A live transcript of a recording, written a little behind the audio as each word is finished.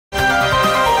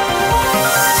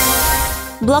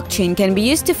Blockchain can be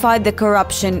used to fight the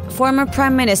corruption, former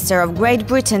Prime Minister of Great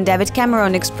Britain David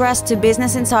Cameron expressed to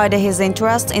Business Insider his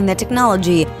interest in the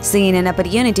technology, seeing an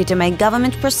opportunity to make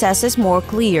government processes more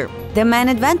clear. The main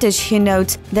advantage, he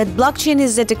notes, that blockchain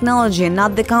is the technology,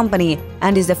 not the company,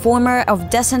 and is a form of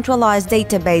decentralized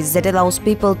database that allows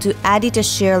people to edit a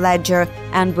shared ledger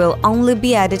and will only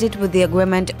be edited with the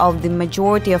agreement of the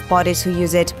majority of parties who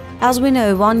use it. As we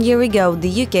know, 1 year ago,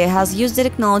 the UK has used the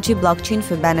technology blockchain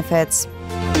for benefits.